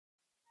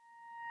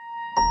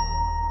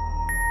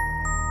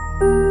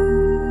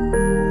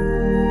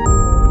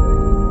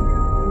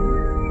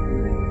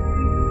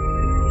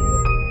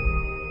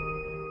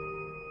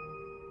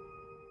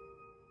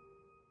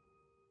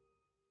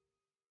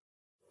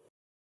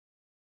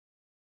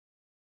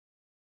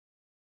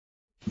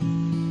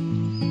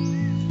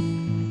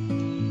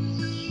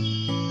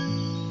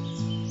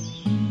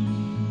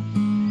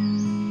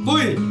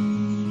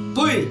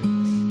Pui,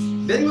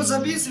 bengu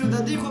sabi siru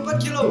tadi kopat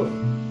kilo.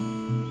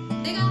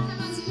 Tega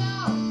kanan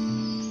silau,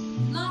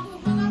 lalu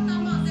kanan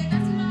nama tega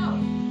silau.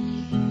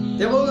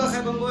 Tebo ga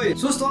kai bamboi,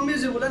 sus tombi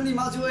je bulan ni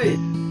maju ai.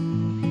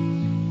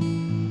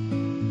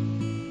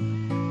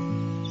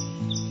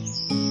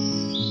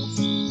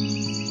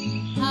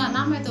 Ha,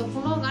 nama itu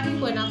pulau garing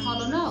kue nak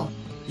kalau no.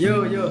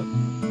 Yo.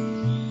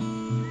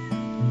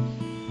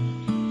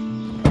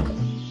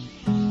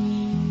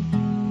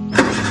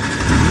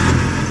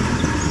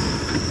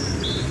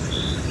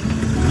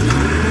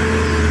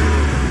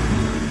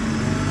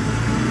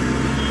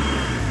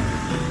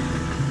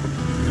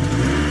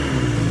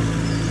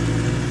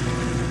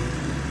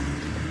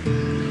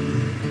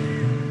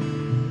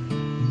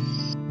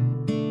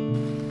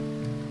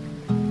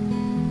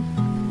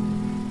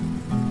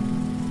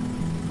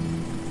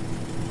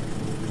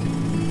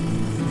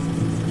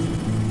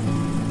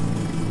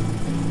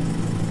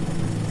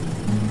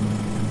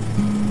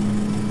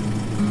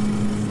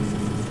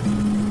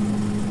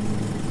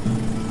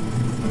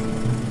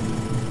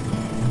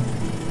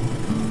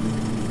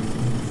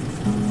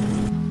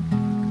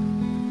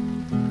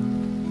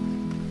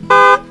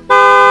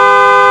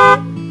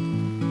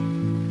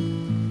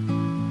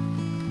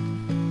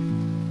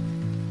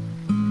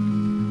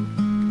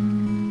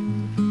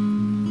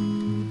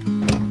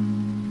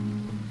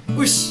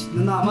 Ush,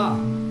 nama.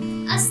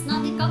 As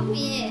nanti kamu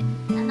ye,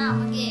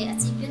 anak mage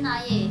acipin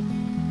aye.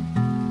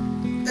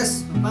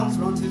 Es, bang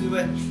front tu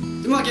juga.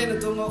 Cuma kena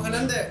tu mau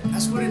kalan deh.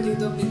 Askurin tu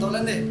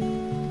pintolan deh.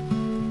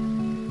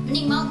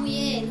 Mending mau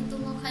ye, nanti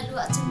mau kalu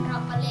acim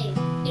berapa le?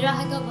 Ira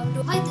harga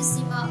bandu, hai tu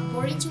sima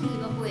bori cumi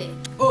babuye.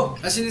 Oh,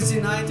 asin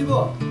naik tu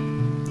bo.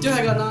 Jauh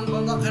harga nang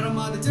bangga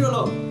kerama tu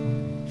lo.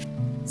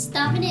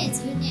 Setapi ni,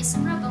 jadi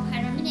semua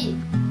bangkai ramai ni.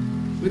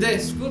 Udah,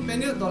 school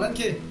menu tolan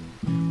ke.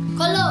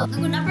 Kalau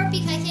aku number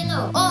pikai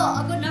kelo,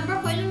 oh aku number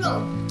kau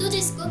lo. Tu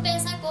di school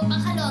pensa kau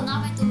bangkai lo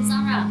nama itu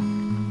Zara.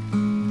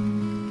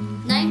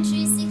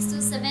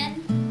 93627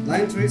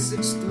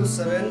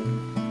 93627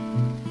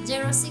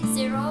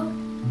 060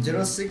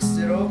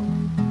 060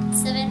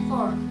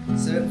 74.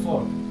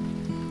 74.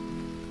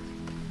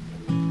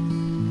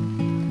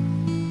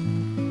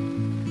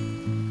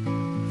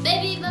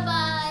 Baby, bye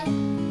bye.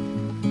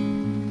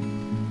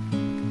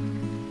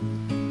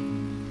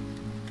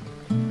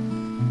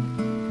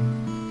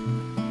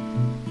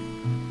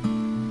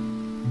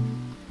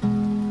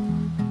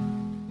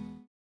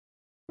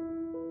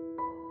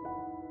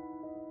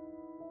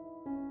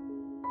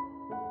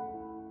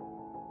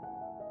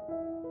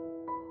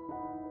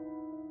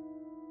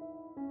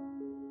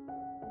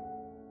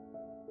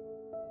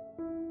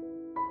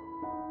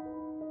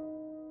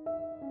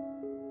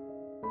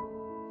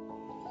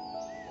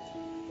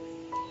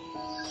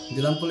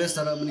 Dalam polis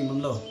tara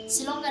Maningambou.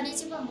 Silong gani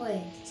cipa boy.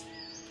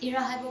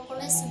 Ira hai bo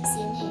polis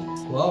sini.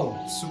 Wow,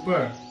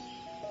 super.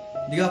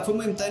 Diga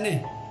pun main tanya.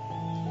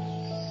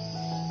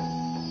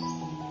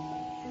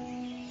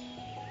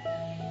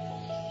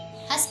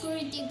 Haskul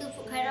rinting tu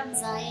fukairam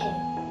zai.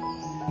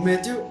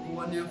 Meju,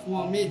 wannya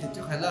fuang mi itu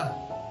kalah.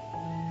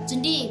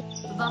 Jadi,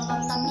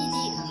 bambam tami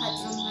di kakak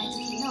dalam ngai tu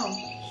kino.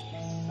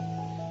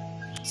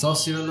 So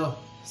sila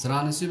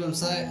serana si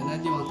bamsai, Anai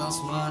di wantang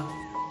semua.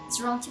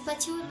 Serong cipa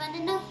cium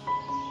mana na?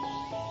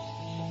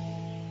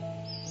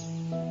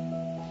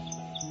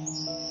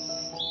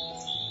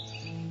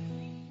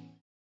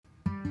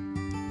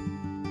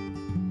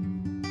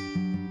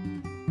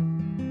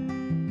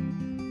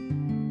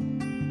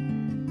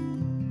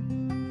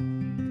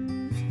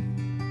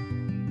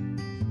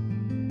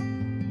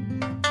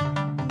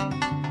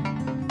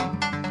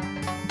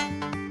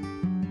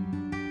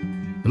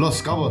 Los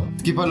kabo,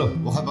 kipa lo,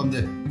 wakhat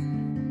bamde.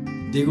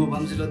 Digo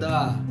bamsilo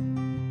dah.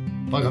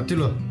 Pagap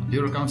tilo,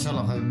 liur kang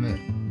salah hai mer.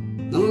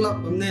 Nangulak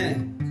bamne,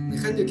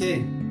 nakhan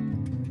juke.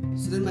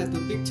 Sudah mai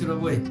tu picture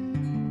boy.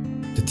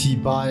 The tea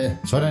buy,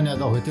 soranya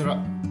dah hoitira.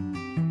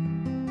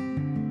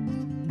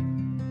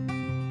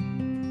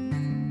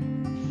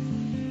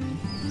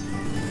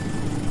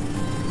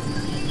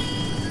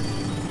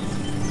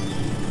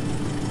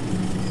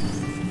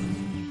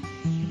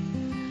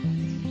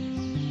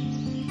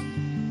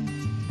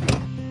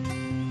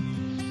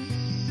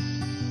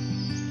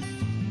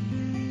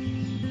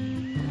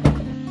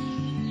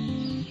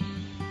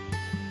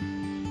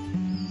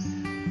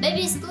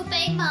 Baby school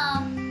pay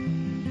mom.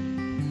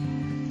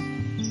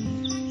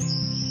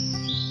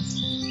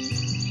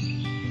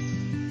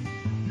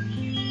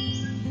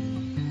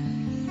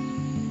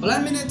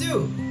 Pelan minit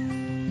tu.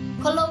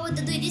 Kalau udah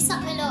tu di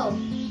sak hello.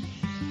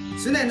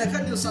 Sini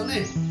nakhan ju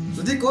sana.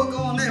 Jadi kau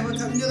ne,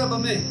 wakhat minit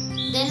apa me?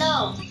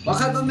 Delo.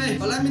 Wakhat apa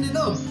me? Pelan minit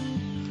tu.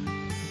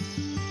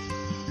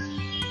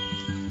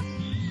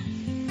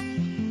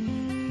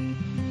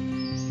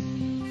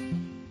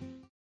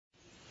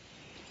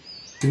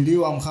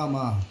 Chundibou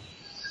kama.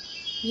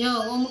 Yo,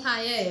 om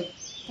kaya,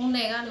 om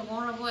lega lu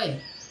om raboy.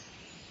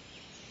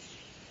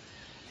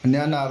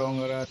 Anya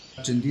narong ara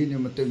Chundibou ni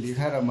matul di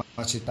khara ma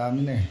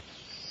chitami ne.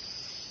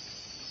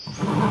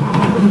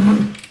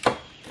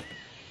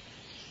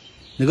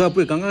 Nega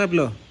apa kanga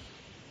kaplo?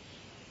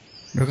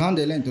 Rekan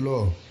de lain tu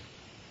lo.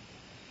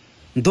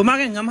 Domang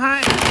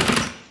ngamhai.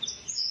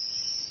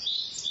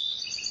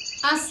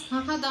 As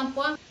haha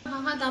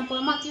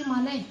dampua mati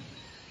mana?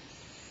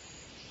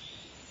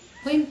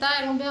 Huim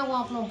tai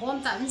Lungbenwang pelong bom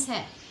tak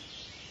bisa.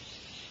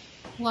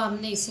 Wam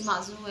ni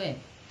semak zuwe.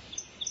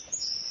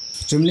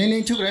 Cumli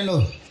ni cuk lain lo.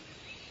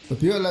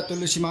 Tapi lah tu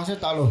lu si masa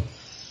tak lo.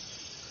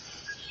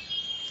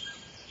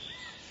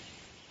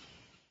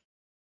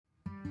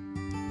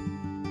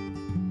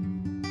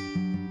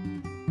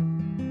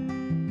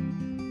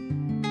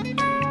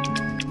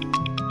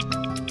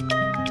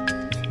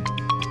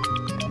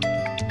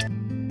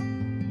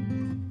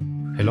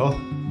 Hello,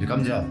 di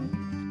kamja.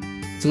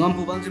 Jangan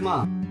bubang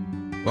cuma.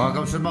 Wah,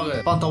 kamu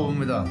sebagai pantau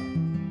bumida.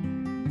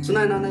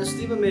 Sunai nana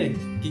Steve me,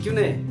 kikyu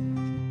ne.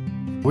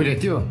 Wih,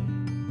 itu.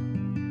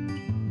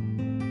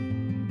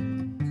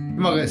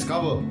 Imagai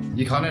skabo,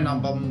 ikhane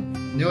nampam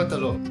niat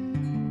lo.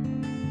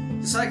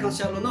 Saya kan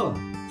siapa lo no?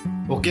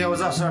 Oke,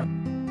 wajah sir.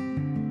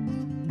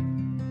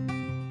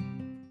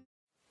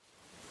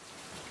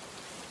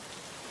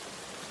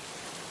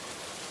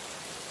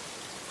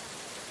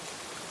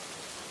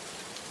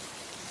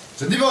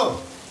 Chundibou.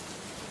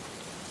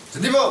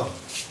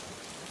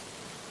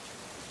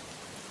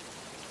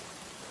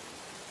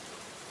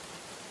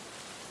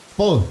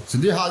 Po,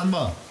 sendi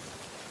hazma.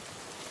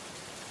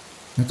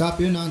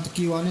 Nakapi nang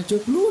tekiwane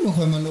cuk lu no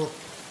khamalo.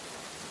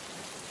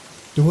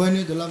 Tuhan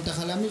ni dalam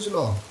takhalami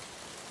selo.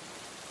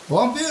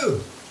 Maipiu.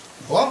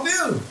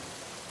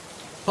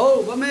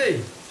 Ho,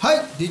 bame.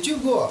 Hai, di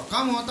cugo,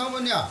 kamu tahu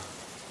mana?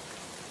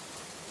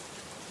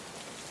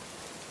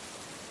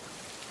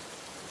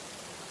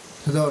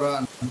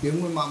 Saudara,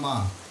 bingung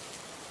mama.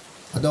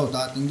 Ada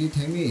tak tinggi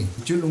temi,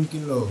 culung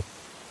kilo.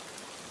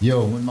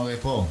 Yo, mun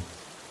magai po.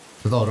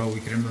 Saudara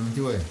wikirim memang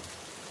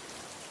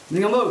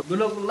Maningambou,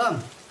 belum pulang.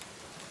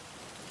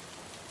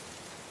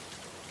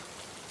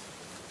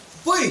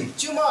 Pui,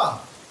 cuma.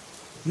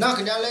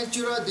 Nak jalan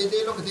curah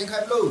dede lo keteng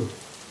kai lo.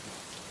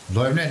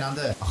 Loim ne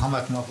nande,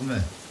 ahamat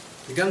makume.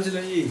 Ikam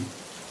silai.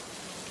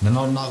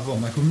 Nanau nak po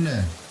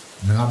makumne.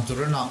 Nangam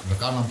turuna,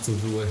 rekanam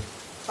tujuwe.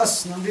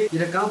 As nanti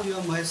ida kam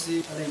juga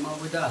mahasi ada mau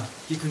beda.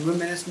 Kikun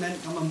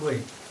management kamam boy.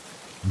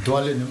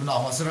 Tuale ni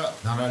mana amasra,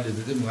 nara le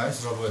dede mengai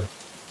seraboy.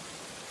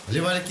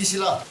 Lima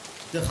kisila,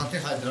 dia khate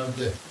khadram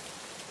de.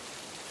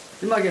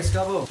 Terima kasih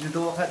kabo. Ini tu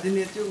wakat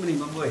ini tu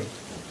Maningambou boy.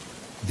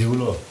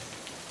 Diulo.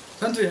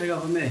 Thuanthuiliu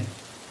bame.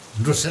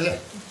 Rusele,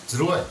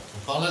 zeruwe,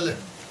 palale.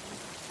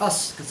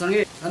 As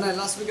kesangi, Anai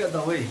last week ada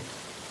boy.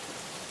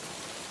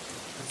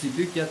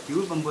 Sibuk ya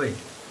tiu bamboy.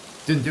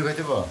 Tin juga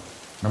tu ba.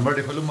 Number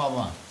de kolum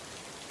mama.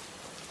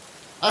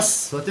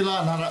 As,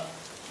 watila nara.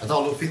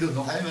 Atau lo fidu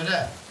no hai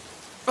mana?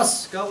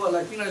 As kau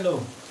lagi nai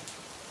lo.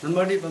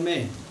 Number di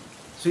bame.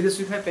 Sudah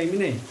sukai paymi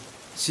ne.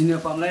 Senior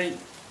pamlai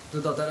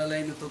tu datara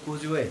lain tu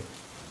kujuwe.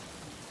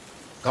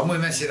 Kamu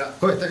yang sira.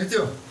 Koi tak itu.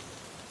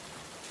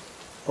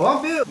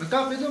 Maipiu,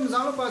 nakapi tu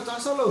mzalo pa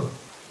chasa lo.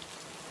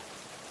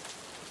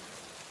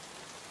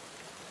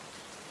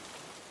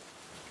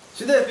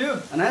 Sudah view,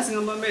 Anai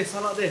sengam bame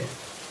salah deh.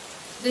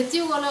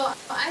 Detiu kalau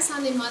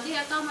aisan ni mati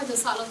akan macam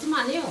salah tu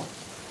mana yo?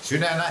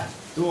 Sudah nai,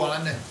 tu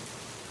walan ne.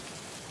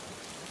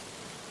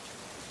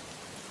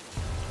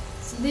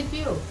 Sini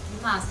piu,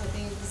 mana saya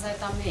tinggal saya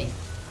tamai.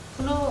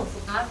 Kalau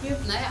bukan piu,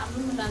 naik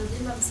amun menanti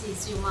masih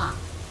cuma.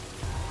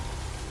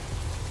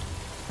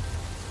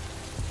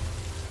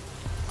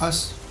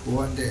 As,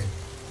 one day.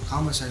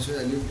 Kamu saya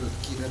sudah lihat tu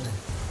kira deh.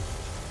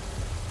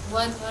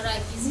 Buat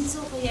orang kizi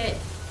so kaya.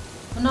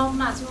 Kenapa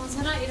nak cuma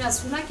sana ira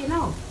sulah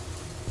kenal?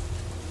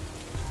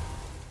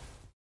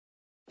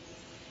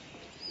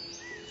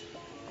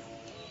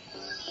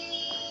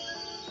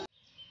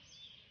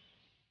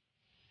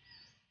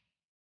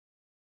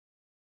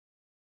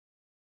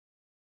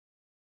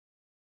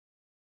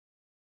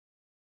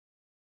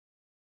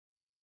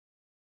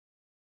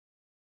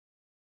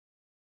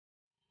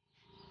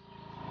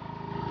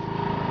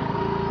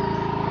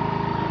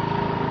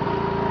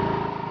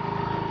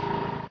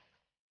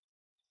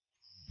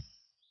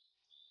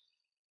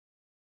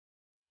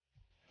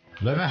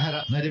 Lama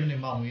hara, nadi meni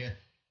mamuye.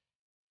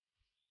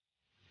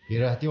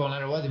 Ira hati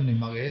walan rawat meni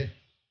mage.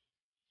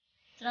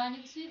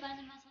 Teranik sui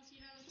banyak masa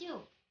sirah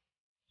tiu.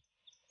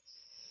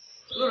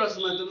 Lu rasa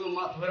macam tu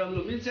mak orang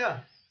lu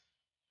minta.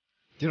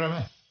 Tira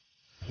me.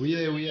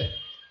 Uye.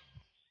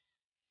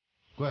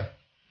 Kue,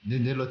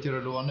 ni lo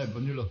tira lo ane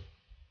bunilo.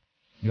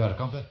 Yar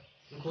kampe.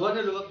 Kau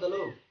ada lu waktu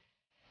lu.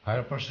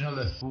 Higher personnel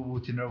le,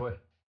 bu tinra boy.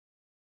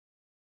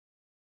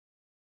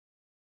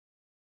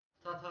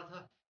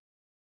 Ta.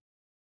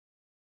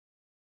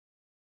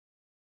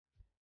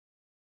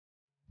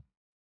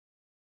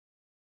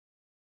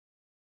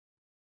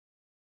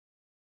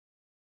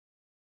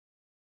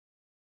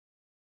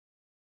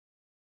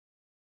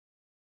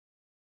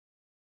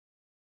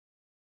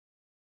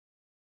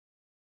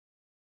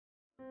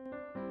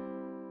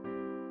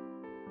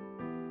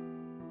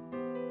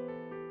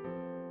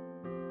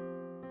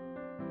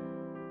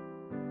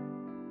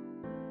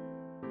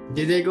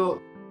 Dedego.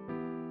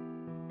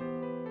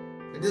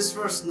 This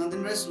first,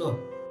 nothing rest lo.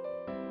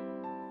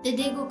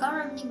 Dedego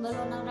karam ning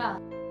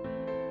balonara.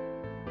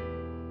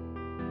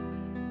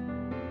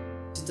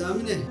 Cita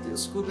kami ni,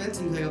 school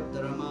penting saya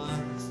drama,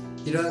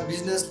 kira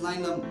business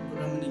line lam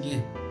drama ni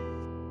ke.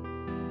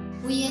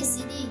 Buye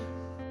sini.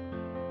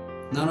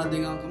 Nana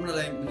dengar kamu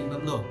lagi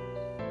Maningambou.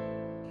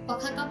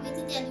 Waktu kau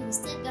itu dia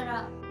news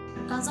gara,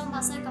 kalau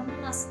masa kamu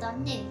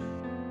nasdan ni,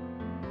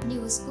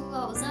 newsku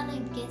kau usah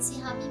lagi kensi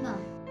kami mah.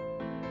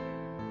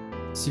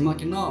 Sima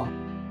kena.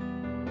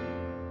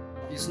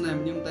 Isna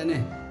minum tanya.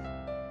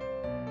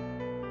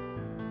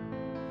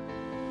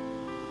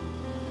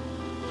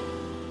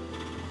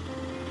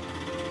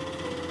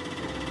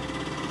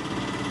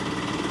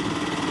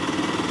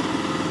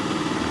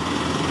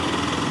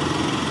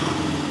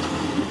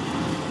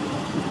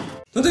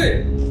 Tundou,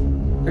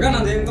 내가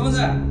난데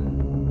까만자.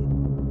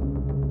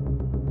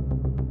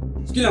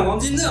 스킬랑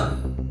왕진네.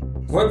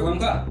 거기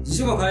보험가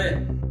 20억 가해.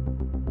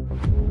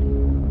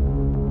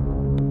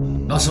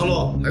 나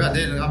솔로 내가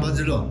내일 안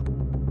받을러.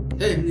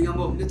 Hey,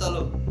 Maningambou, ni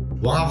tahu.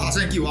 왕아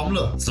파생기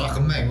왕러. 스라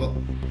금매 이거.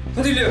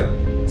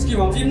 Thuanthuiliu,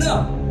 스킬 왕진네.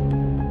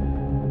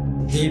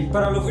 디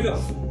paralu filho.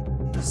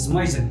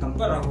 Smaisen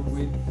tampara ko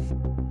bui.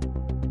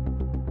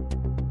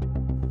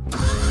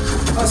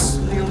 As,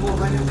 Maningambou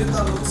banyak ni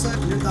tahu. Saya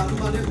ni tahu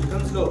mana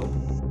kan selo.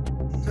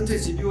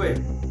 Cantik CPU.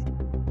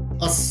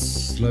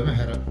 아스 러면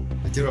해라.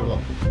 들어봐.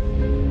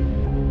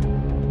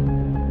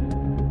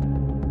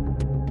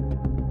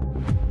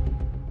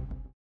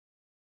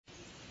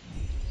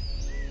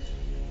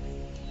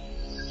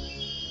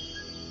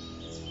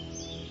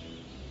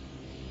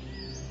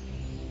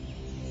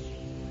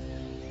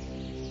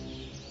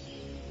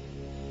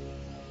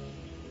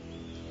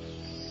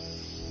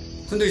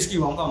 Tundou 스킬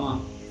왕파마.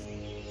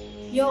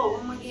 Yo,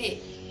 mamage.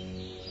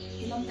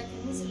 Ilang tak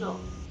kami silo.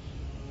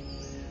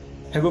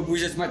 해보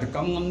부이제 좀 하다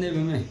까먹네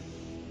보면.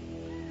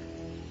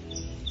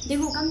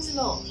 Dego kami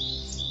silo.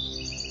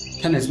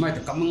 걔네 좀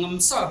하다 까먹음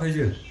싸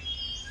해줘.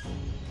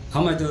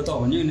 가만히 들었다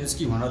원인은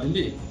스키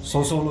왕라든지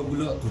소소로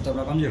불러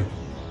두다라 감려.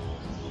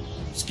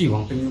 스키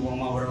왕pengi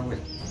왕마 버라고 해.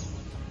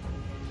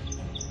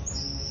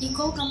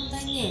 Iko kamu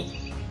tanya.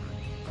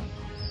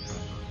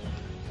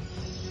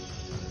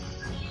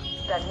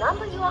 The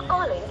number you are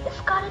calling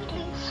is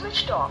currently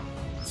switched off.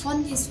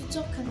 Phone di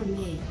switch off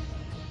kami.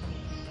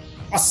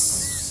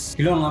 아스.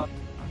 이런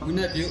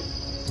그네 비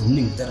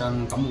돈ning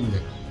terang kamu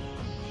deh.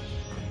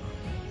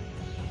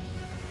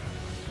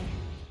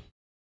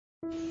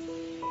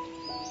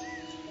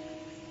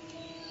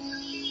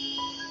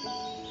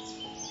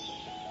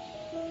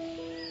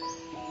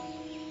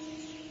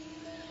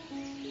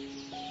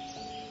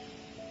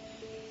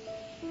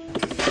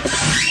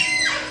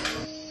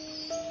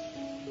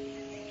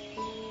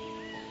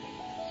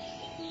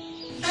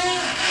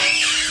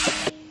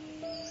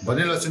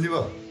 바닐라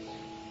Chundibou.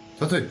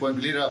 저토이 포인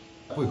글리라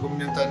포이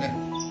홈님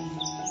따네.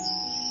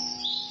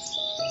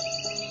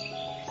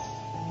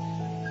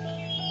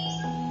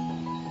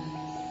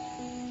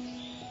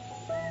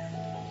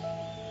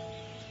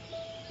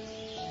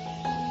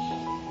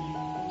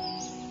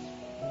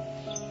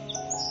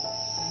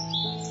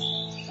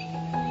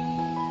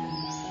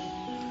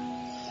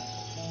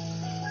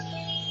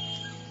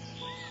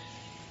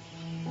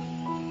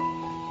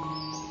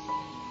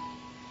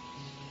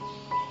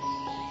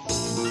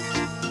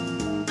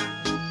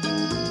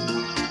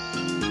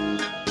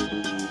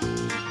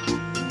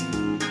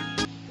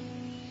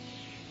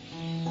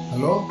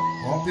 Hello,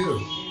 Maipiu.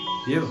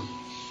 Yo.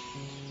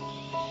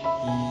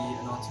 I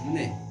anak cuma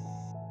ni.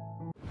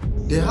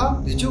 Deha,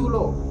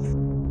 diculo.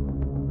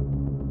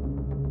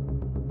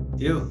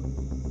 Yo.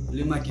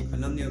 5 ki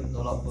film ni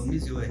dollar per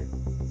minggu.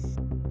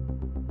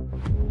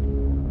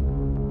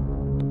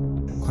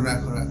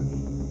 Correct.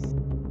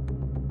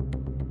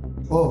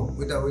 Oh,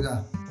 wait.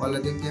 Wala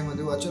din game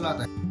adu achula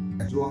ta.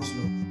 Juang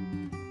slow.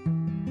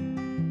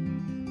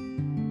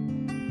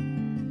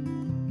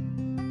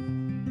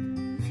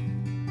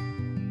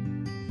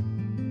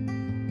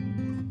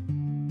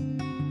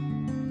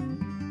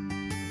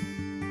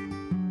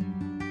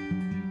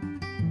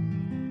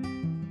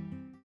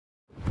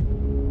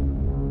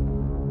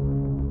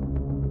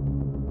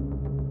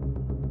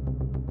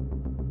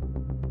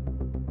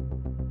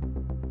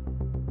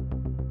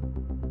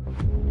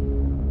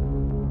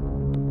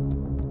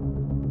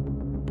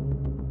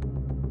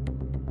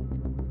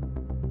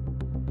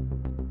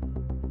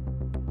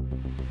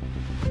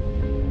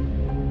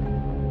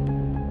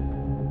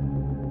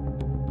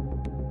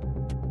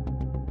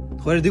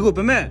 Kau ada digo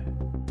peme?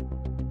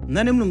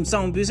 Nane belum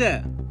sang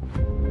bisa.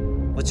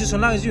 Wajib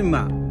solang itu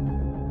mah.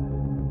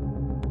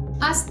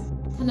 As,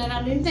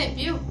 tanara lunte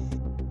piu.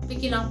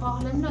 Pikilang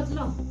pa halam lot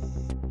lo.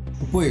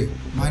 Upoi,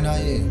 mai na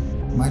ye,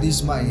 mai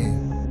dis mai ye.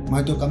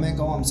 Mai to kame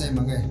kawam sai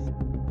magai.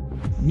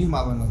 Ni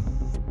ma bano.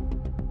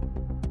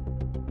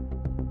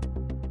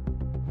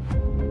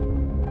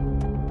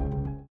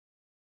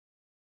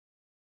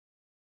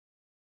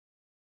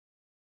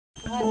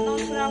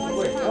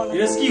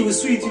 Reski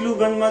usui tilu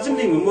ban macam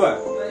ni membuat.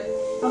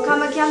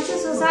 Kamu kiam tu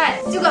susah,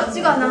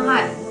 juga nang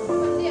hai.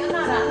 Ni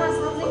anak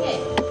sama ni.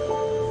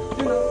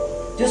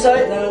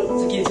 Jusai dan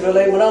segi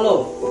cerlai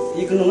meralo.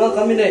 Ikununga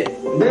kami ne.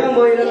 Memang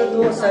boleh nak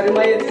tu sari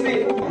maya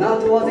tibi. Nak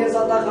tu ada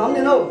sata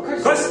kami no.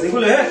 Kas,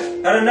 nikule he.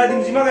 Karena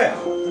nadim jima ke?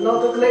 Nak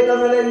tu kelai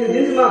kami le ni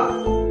dinma.